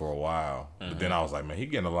page for a while, but then I was like, man, he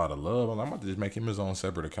getting a lot of love. I'm about to just make him his own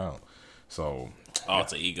separate account. So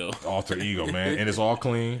alter ego, man, and it's all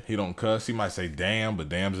clean. He don't cuss. He might say damn, but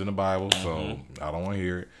damn's in the Bible, so I don't want to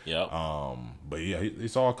hear it. Yep. But yeah,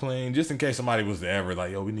 it's all clean. Just in case somebody was to ever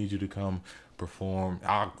like, yo, we need you to come perform.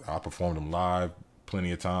 I performed them live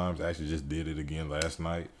plenty of times. I actually just did it again last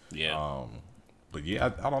night. Yeah. But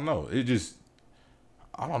yeah, I don't know. It just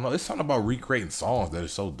I don't know. It's something about recreating songs that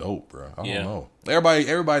is so dope, bro. I don't know.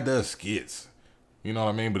 Everybody does skits. You know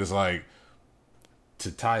what I mean? But it's like,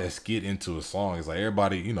 to tie a skit into a song, it's like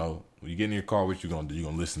everybody, you know, when you get in your car, what you gonna do? You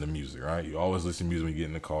gonna listen to music, right? You always listen to music when you get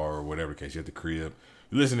in the car or whatever the case. You at the crib,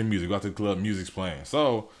 you listen to music. Go out to the club, music's playing.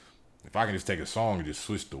 So if I can just take a song and just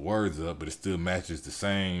switch the words up, but it still matches the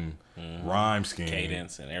same rhyme scheme,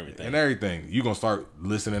 cadence, and everything, you gonna start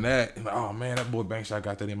listening to that. And like, oh man, that boy Bankshot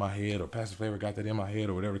got that in my head, or Pastor Flavor got that in my head,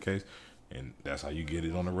 or whatever the case. And that's how you get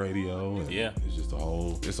it on the radio. And it's just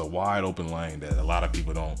it's a wide open lane that a lot of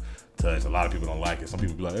people don't touch. A lot of people don't like it. Some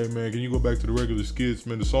people be like, hey man, can you go back to the regular skits?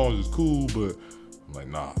 Man, the songs is cool, but I'm like,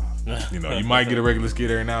 nah. You know, you might get a regular skit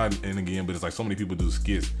every now and again, but it's like so many people do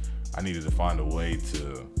skits. I needed to find a way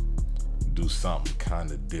to do something kind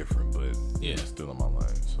of different, but you know, still in my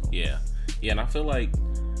lane. So yeah, and I feel like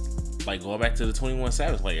going back to the 21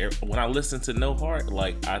 Savage, like when I listen to No Heart,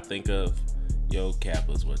 like I think of Yo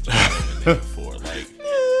Kappa's what you're living there for,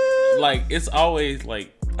 like it's always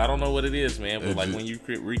like, I don't know what it is, man, but like when you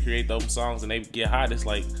recreate those songs and they get hot, it's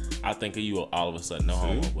like I think of you all of a sudden. No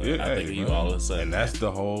homo, but I think of you all of a sudden. And that's the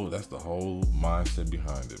whole mindset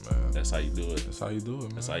behind it, man. That's how you do it. That's how you do it,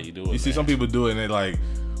 man. That's how you do it. You see some people do it and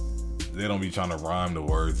they don't be trying to rhyme the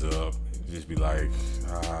words up. Just be like,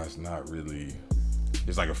 it's not really.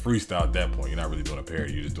 It's like a freestyle at that point. You're not really doing a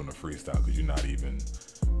parody. You're just doing a freestyle because you're not even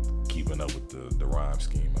keeping up with the rhyme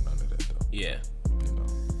scheme or none of that though. Yeah. You know.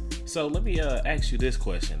 So let me ask you this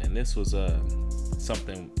question, and this was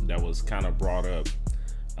something that was kind of brought up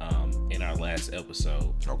in our last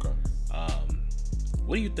episode. Okay.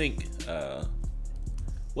 What do you think?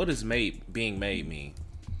 What does being made mean?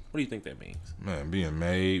 What do you think that means? Man, being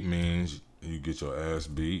made means you get your ass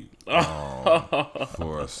beat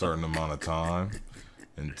for a certain amount of time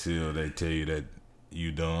until they tell you that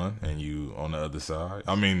you done and you on the other side.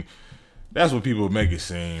 I mean, that's what people make it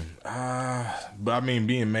seem. But I mean,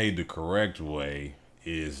 being made the correct way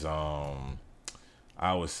is,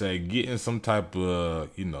 I would say, getting some type of,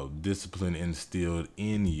 discipline instilled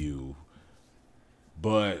in you,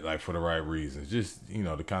 but like for the right reasons. Just,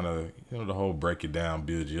 to kind of, the whole break it down,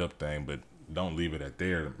 build you up thing, but don't leave it at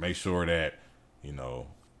there. Make sure that,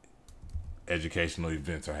 educational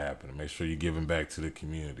events are happening. Make sure you're giving back to the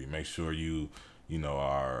community. Make sure you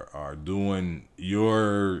are doing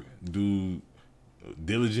your due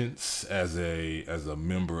diligence as a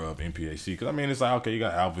member of NPHC. Because I mean, it's like, okay, you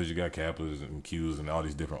got alphas, you got kappas and Qs and all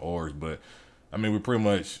these different orgs, but I mean, we're pretty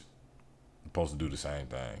much supposed to do the same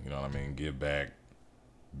thing. You know what I mean? Give back,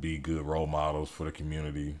 be good role models for the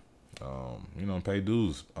community. And pay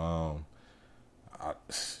dues.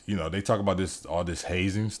 They talk about all this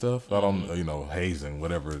hazing stuff. I don't, hazing,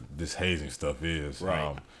 whatever this hazing stuff is.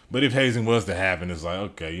 Right. But if hazing was to happen, it's like,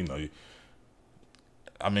 okay,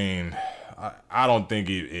 I mean, I don't think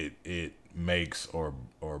it makes or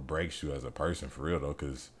breaks you as a person for real though,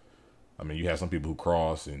 because I mean, you have some people who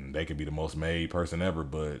cross and they can be the most made person ever,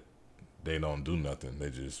 but they don't do nothing. They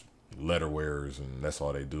just letter wearers and that's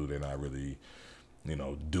all they do. They're not really,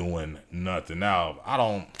 doing nothing. Now,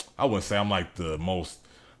 I wouldn't say I'm like the most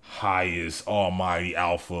highest almighty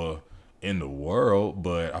alpha in the world,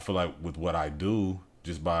 but I feel like with what I do,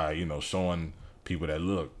 just by, showing people that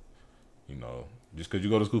look, just because you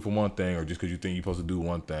go to school for one thing or just because you think you're supposed to do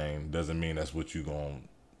one thing doesn't mean that's what you're going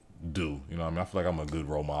to do. You know what I mean? I feel like I'm a good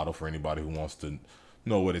role model for anybody who wants to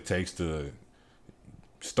know what it takes to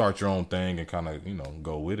start your own thing and kind of,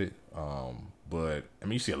 go with it. But I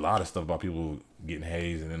mean, you see a lot of stuff about people getting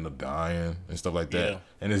hazed and end up dying and stuff like that. Yeah.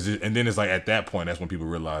 And then it's like at that point, that's when people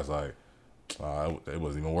realize like, it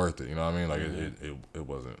wasn't even worth it. You know what I mean? Like it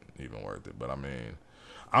wasn't even worth it. But I mean,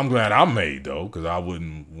 I'm glad I'm made though, because I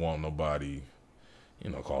wouldn't want nobody,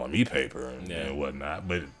 calling me paper and whatnot.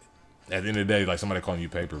 But at the end of the day, like somebody calling you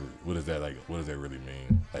paper, what does that really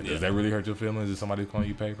mean? Like, does that really hurt your feelings if somebody's calling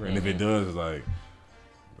you paper? And if it does, it's like,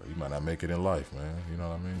 you might not make it in life, man. You know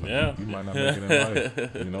what I mean? Like, you might not make it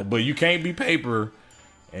in life. But you can't be paper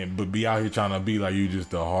but be out here trying to be like you just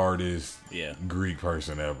the hardest Greek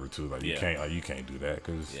person ever too. Like you can't do that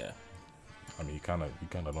because I mean you kind of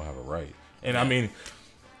don't have a right. And I mean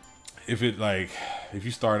if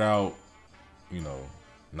you start out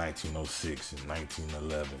 1906 and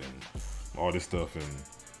 1911 and all this stuff and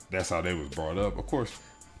that's how they was brought up, of course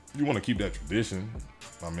you want to keep that tradition.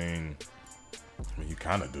 I mean you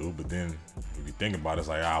kind of do, but then if you think about it, it's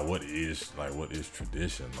like, what is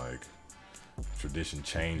tradition? Like, tradition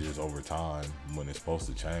changes over time when it's supposed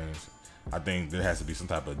to change. I think there has to be some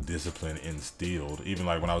type of discipline instilled. Even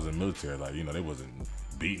like when I was in the military, like, they wasn't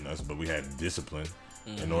beating us, but we had discipline.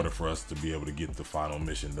 in order for us to be able to get the final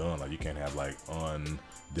mission done. Like, you can't have like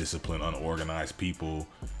undisciplined, unorganized people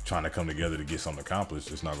trying to come together to get something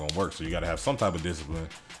accomplished. It's not gonna work. So you gotta have some type of discipline.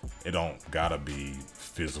 It don't gotta be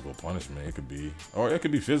physical punishment. It could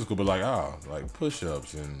be physical, but like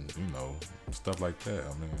push-ups and stuff like that.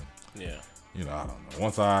 I mean, I don't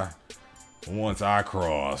know. Once I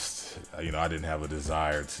crossed, I didn't have a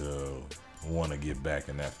desire to want to get back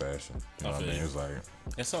in that fashion. You know what I mean? It's like,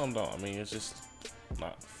 and some don't. I mean, it's just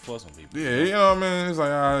not for some people. Yeah, you know what I mean? It's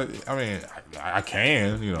like I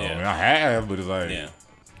can, I mean, I have, but it's like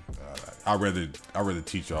I'd rather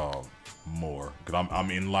teach y'all more because I'm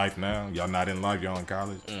in life now. Y'all not in life. Y'all in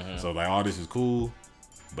college. So like all this is cool,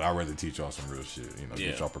 but I'd rather teach y'all some real shit.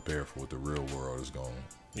 Get y'all prepared for what the real world is going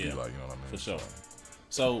to be like. You know what I mean? For sure.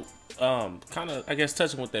 So, kind of, I guess,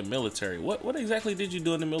 touching with that military. What exactly did you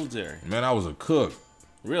do in the military? Man, I was a cook.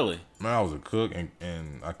 Really? Man, I was a cook,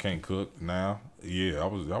 and I can't cook now. Yeah, I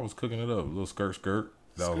was cooking it up. A little skirt.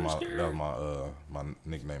 That was my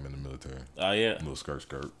nickname in the military. Oh yeah. Little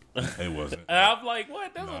skirt. It wasn't. I'm like,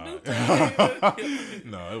 what? That's a new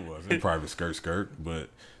thing. No, it wasn't. Private skirt. But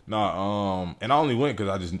no, and I only went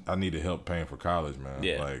because I needed help paying for college, man.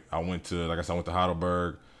 Yeah. Like I went to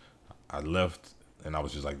Heidelberg. I left. And I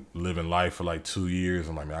was just like living life for like 2 years.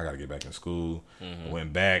 I'm like, man, I gotta get back in school. I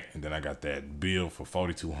went back, and then I got that bill for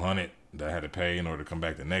 $4,200 that I had to pay in order to come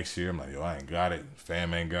back the next year. I'm like, yo, I ain't got it.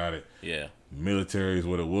 Fam ain't got it. Yeah. Military is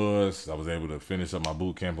what it was. I was able to finish up my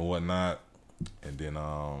boot camp and whatnot, and then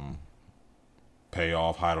pay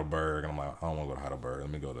off Heidelberg. And I'm like, I don't want to go to Heidelberg.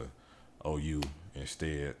 Let me go to OU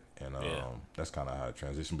instead. And that's kind of how I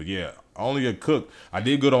transitioned. But yeah, only a cook. I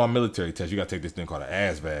did good on my military test. You got to take this thing called an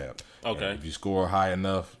ASVAB. Okay. And if you score high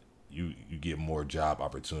enough, you get more job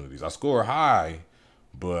opportunities. I score high,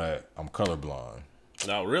 but I'm colorblind.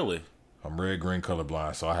 Oh, really? I'm red-green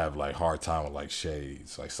colorblind, so I have like hard time with like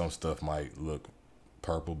shades. Like some stuff might look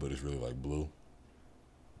purple, but it's really like blue.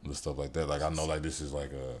 The stuff like that. Like I know like this is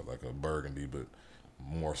like a burgundy, but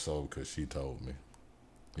more so because she told me.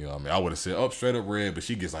 You know what I mean? I would have said straight up red, but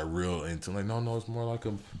she gets like real into like, no, it's more like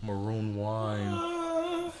a maroon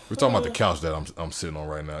wine. We're talking about the couch that I'm sitting on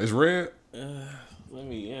right now. It's red. You know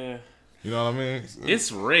what I mean?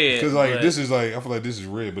 It's red. Because like this is like I feel like this is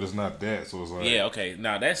red, but it's not that. So it's like okay.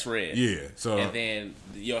 Now that's red. Yeah. So and then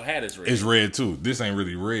your hat is red. It's red too. This ain't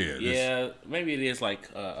really red. Yeah, maybe it is like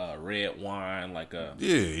a red wine, like a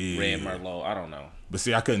red Merlot. I don't know. But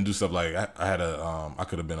see, I couldn't do stuff like I had I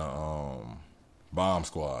could have been a bomb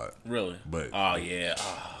squad. Really? But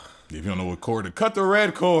if you don't know what cord to cut, the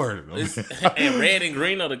red cord. And red and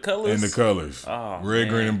green are the colors. And the colors. Oh, red, man.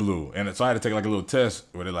 green, and blue. And so I had to take like a little test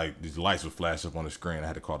where they like these lights would flash up on the screen. I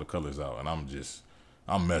had to call the colors out, and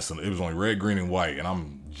I'm messing. It was only red, green, and white, and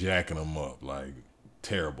I'm jacking them up like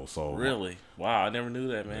terrible. So really, wow, I never knew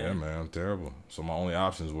that, man. Yeah, man, I'm terrible. So my only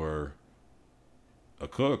options were a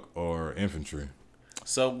cook or infantry.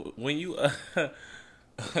 So when you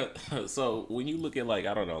when you look at like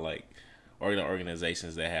I don't know like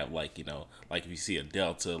organizations that have like like if you see a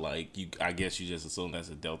Delta like I guess you just assume that's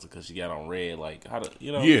a Delta because she got on red like how to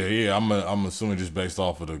Yeah I'm assuming just based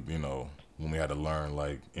off of the when we had to learn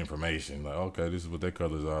like information like okay this is what their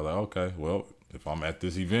colors are like okay well if I'm at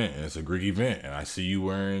this event and it's a Greek event and I see you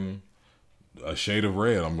wearing a shade of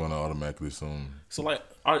red I'm going to automatically assume. So like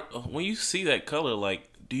when you see that color like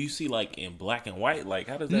do you see like in black and white? Like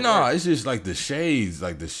how does that work? It's just like the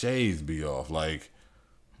shades be off. Like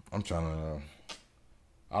I'm trying to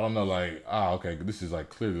I don't know, like okay, this is like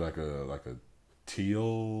clearly like a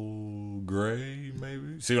teal gray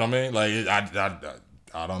maybe. See what I mean? Like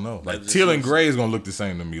I don't know. Like teal and gray is gonna look the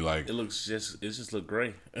same to me. Like it just look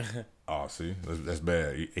gray. Oh, see, that's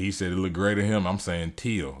bad. He said it looked gray to him. I'm saying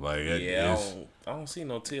teal. Like I don't see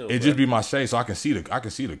no teal. It just be my shade, so I can see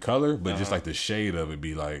the color, but just like the shade of it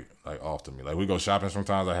be like off to me. Like we go shopping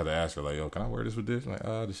sometimes, I have to ask her like, yo, can I wear this with this? I'm like,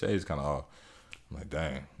 the shade's kind of off. I'm like,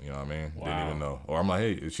 dang, you know what I mean? Wow. Didn't even know. Or I'm like,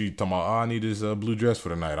 hey, she talking about, I need this blue dress for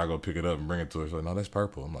the night. I go pick it up and bring it to her. She's like, no, that's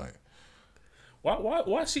purple. I'm like,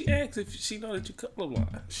 why she asks if she know that you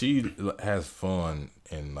colorblind? She has fun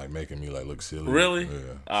in like making me like look silly. Really?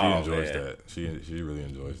 Yeah. She enjoys that. She really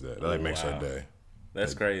enjoys that. That like makes her day.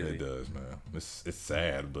 That's crazy. It does, man. It's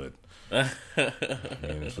sad, but I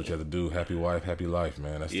mean, that's what you have to do. Happy wife, happy life,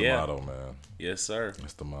 man. That's the motto, man. Yes, sir.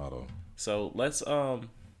 That's the motto. So let's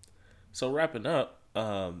so wrapping up,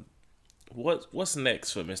 what's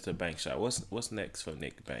next for Mr. Bankshot? What's next for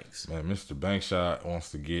Nick Banks? Man, Mr. Bankshot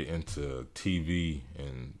wants to get into TV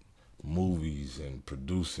and movies and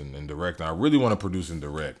producing and directing. I really want to produce and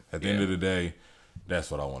direct. At the end of the day,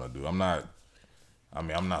 that's what I want to do. I'm not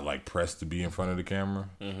like pressed to be in front of the camera.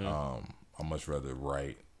 Mm-hmm. I much rather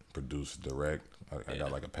write, produce, direct. I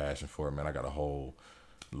got like a passion for it, man. I got a whole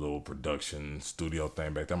little production studio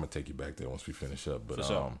thing back there. I'm gonna take you back there once we finish up. But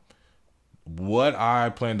what I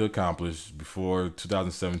plan to accomplish before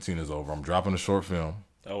 2017 is over, I'm dropping a short film.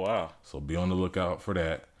 Oh wow! So be on the lookout for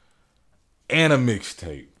that. And a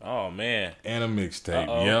mixtape. Oh man! And a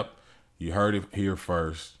mixtape. Yep, you heard it here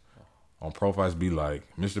first. On Profiles Be Like,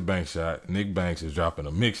 Mr. Bankshot, Nick Banks is dropping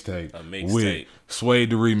a mixtape with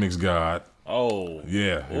Suede the Remix God. Oh.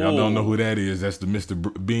 Yeah. If y'all don't know who that is, that's the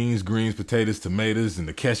Mr. Beans, Greens, Potatoes, Tomatoes, and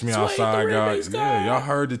the Catch Me Outside God. Yeah, y'all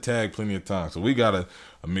heard the tag plenty of times. So we got a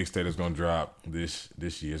mixtape that's going to drop this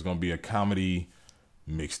year. It's going to be a comedy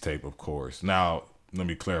mixtape, of course. Now, let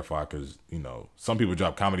me clarify because, some people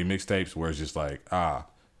drop comedy mixtapes where it's just like,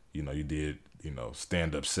 you did,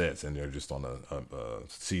 stand-up sets and they're just on a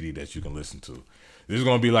CD that you can listen to. This is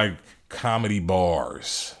going to be like comedy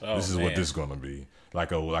bars. This is what this is going to be.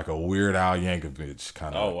 Like a Weird Al Yankovic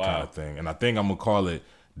kind of thing. And I think I'm going to call it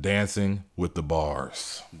Dancing with the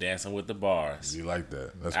Bars. Dancing with the Bars. You like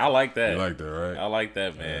that? I like that. You like that, right? I like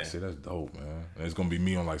that, man. Yeah, see, that's dope, man. And it's going to be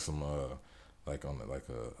me on like some... like on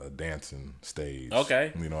a dancing stage.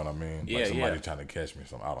 Okay. You know what I mean? Yeah, like somebody trying to catch me or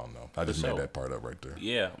something. I don't know. I just made that part up right there.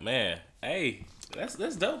 Yeah, man. Hey, that's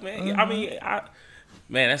dope, man. Mm-hmm. I mean,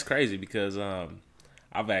 man, that's crazy because I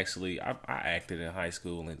acted in high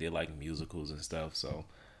school and did like musicals and stuff. So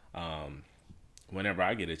whenever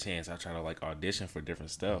I get a chance, I try to like audition for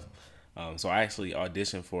different stuff. So I actually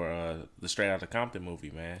auditioned for the Straight Outta Compton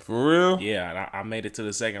movie, man. For real? Yeah, and I made it to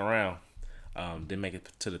the second round. Didn't make it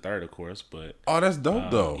to the third, of course, but that's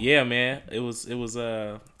dope though. Yeah, man. It was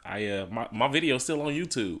my video's still on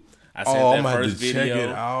YouTube. I sent that first video, check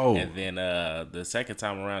it out. And then the second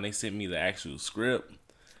time around, they sent me the actual script.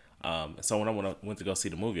 So when I went to go see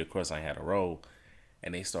the movie, of course, I had a role,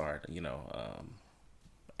 and they started,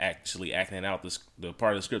 actually acting out the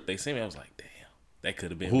part of the script they sent me. I was like, damn, that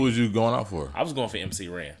could have been. Who was you going out for? I was going for MC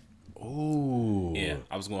Ren. Ooh. Yeah,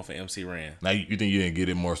 I was going for MC Ren. Now, you think you didn't get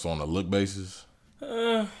it more so on a look basis?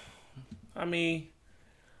 I mean,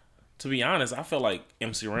 to be honest, I felt like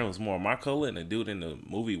MC Ren was more my color, and the dude in the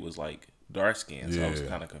movie was like dark skinned, so I was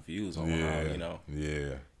kind of confused on how,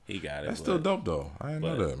 Yeah. He got it. That's still dope though. I didn't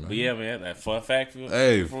know that, man. But yeah, man, that fun fact for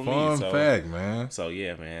me. Fun fact, man. So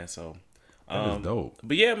yeah, man. So that is dope.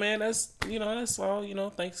 But yeah, man, that's all.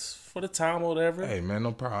 Thanks for the time or whatever. Hey, man,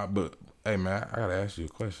 no problem. But hey, man, I gotta ask you a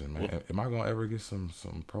question, man. Am I gonna ever get some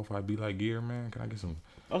Profile Be Like gear, man? Can I get some?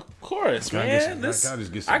 Of course, man. That's what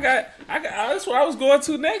I was going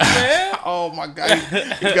to next, man. Oh my God,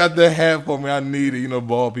 he got that hat for me. I need it.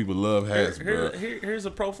 Bald people love hats, bro. Here's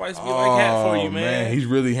a Profile Be Like hat for you, man. He's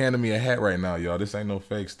really handing me a hat right now, y'all. This ain't no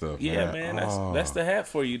fake stuff. Yeah, man. That's the hat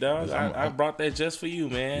for you, dog. I brought that just for you,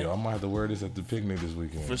 man. Yeah, I might have to wear this at the picnic this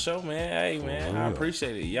weekend. For sure, man. Hey, man, I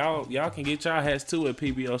appreciate it. Y'all can get y'all hats too at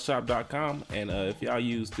pblshop.com, and if y'all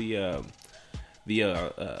use the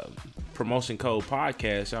promotion code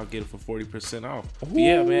podcast, y'all get it for 40% off.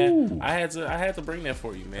 Yeah, man, I had to bring that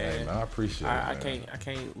for you, man. Hey, man, I appreciate it. I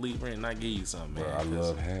can't leave and not give you something, man. Bro, I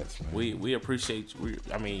love hats, man. We appreciate you.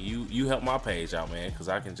 I mean, you help my page out, man, because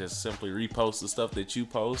I can just simply repost the stuff that you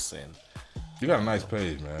post. And you got a nice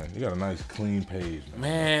page, man. You got a nice clean page,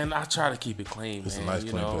 man. I try to keep it clean, it's man. A nice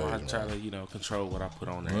clean page, I try to control what I put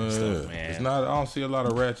on there and stuff, man. It's not. I don't see a lot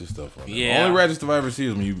of ratchet stuff on there. Yeah. The only ratchet stuff I ever see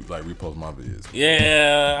is when you like repost my videos.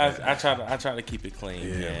 Yeah, I try to keep it clean.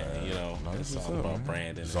 Yeah, man. It's all about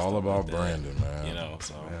branding. It's all about branding, man.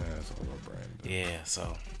 So yeah, it's all about branding. Yeah,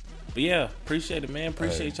 so. But yeah, appreciate it, man.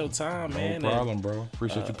 Appreciate your time, man. No problem, bro.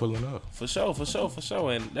 Appreciate you pulling up. For sure.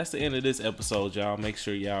 And that's the end of this episode, y'all. Make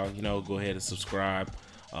sure y'all, go ahead and subscribe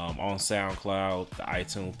on SoundCloud, the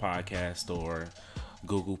iTunes Podcast Store,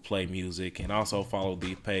 Google Play Music, and also follow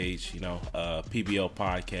the page, PBL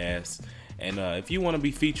Podcast. And if you want to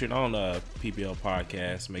be featured on PBL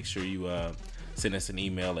Podcast, make sure you send us an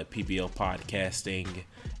email at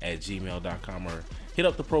pblpodcasting@gmail.com or hit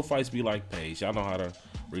up the Profiles Be Like page. Y'all know how to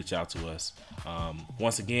reach out to us.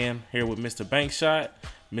 Once again, here with Mr. Bankshot,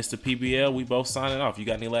 Mr. PBL. We both signing off. You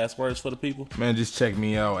got any last words for the people? Man, just check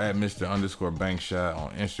me out at Mr._Bankshot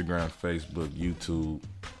on Instagram, Facebook, YouTube.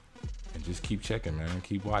 And just keep checking, man.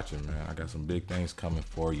 Keep watching, man. I got some big things coming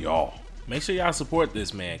for y'all. Make sure y'all support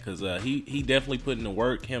this man, because he definitely put in the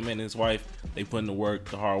work. Him and his wife, they put in the work,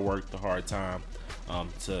 the hard time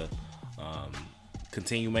to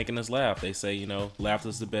continue making us laugh. They say, laughter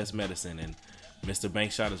is the best medicine, and Mr.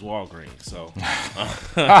 Bank shot is Walgreens. So,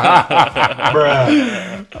 I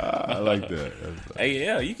like that. hey,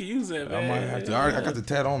 yeah, you can use that, man. I might have to. I got the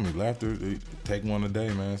tat on me. Laughter, take one a day,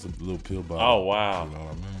 man. It's a little pill bottle. Oh wow, you know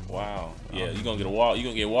what I mean? Wow. Yeah, you gonna get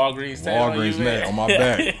Walgreens tat on you, net on my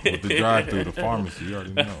back with the drive-through, the pharmacy. You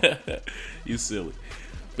already know. You silly.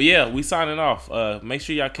 But yeah, we signing off. Make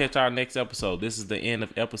sure y'all catch our next episode. This is the end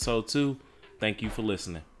of episode 2. Thank you for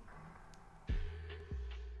listening.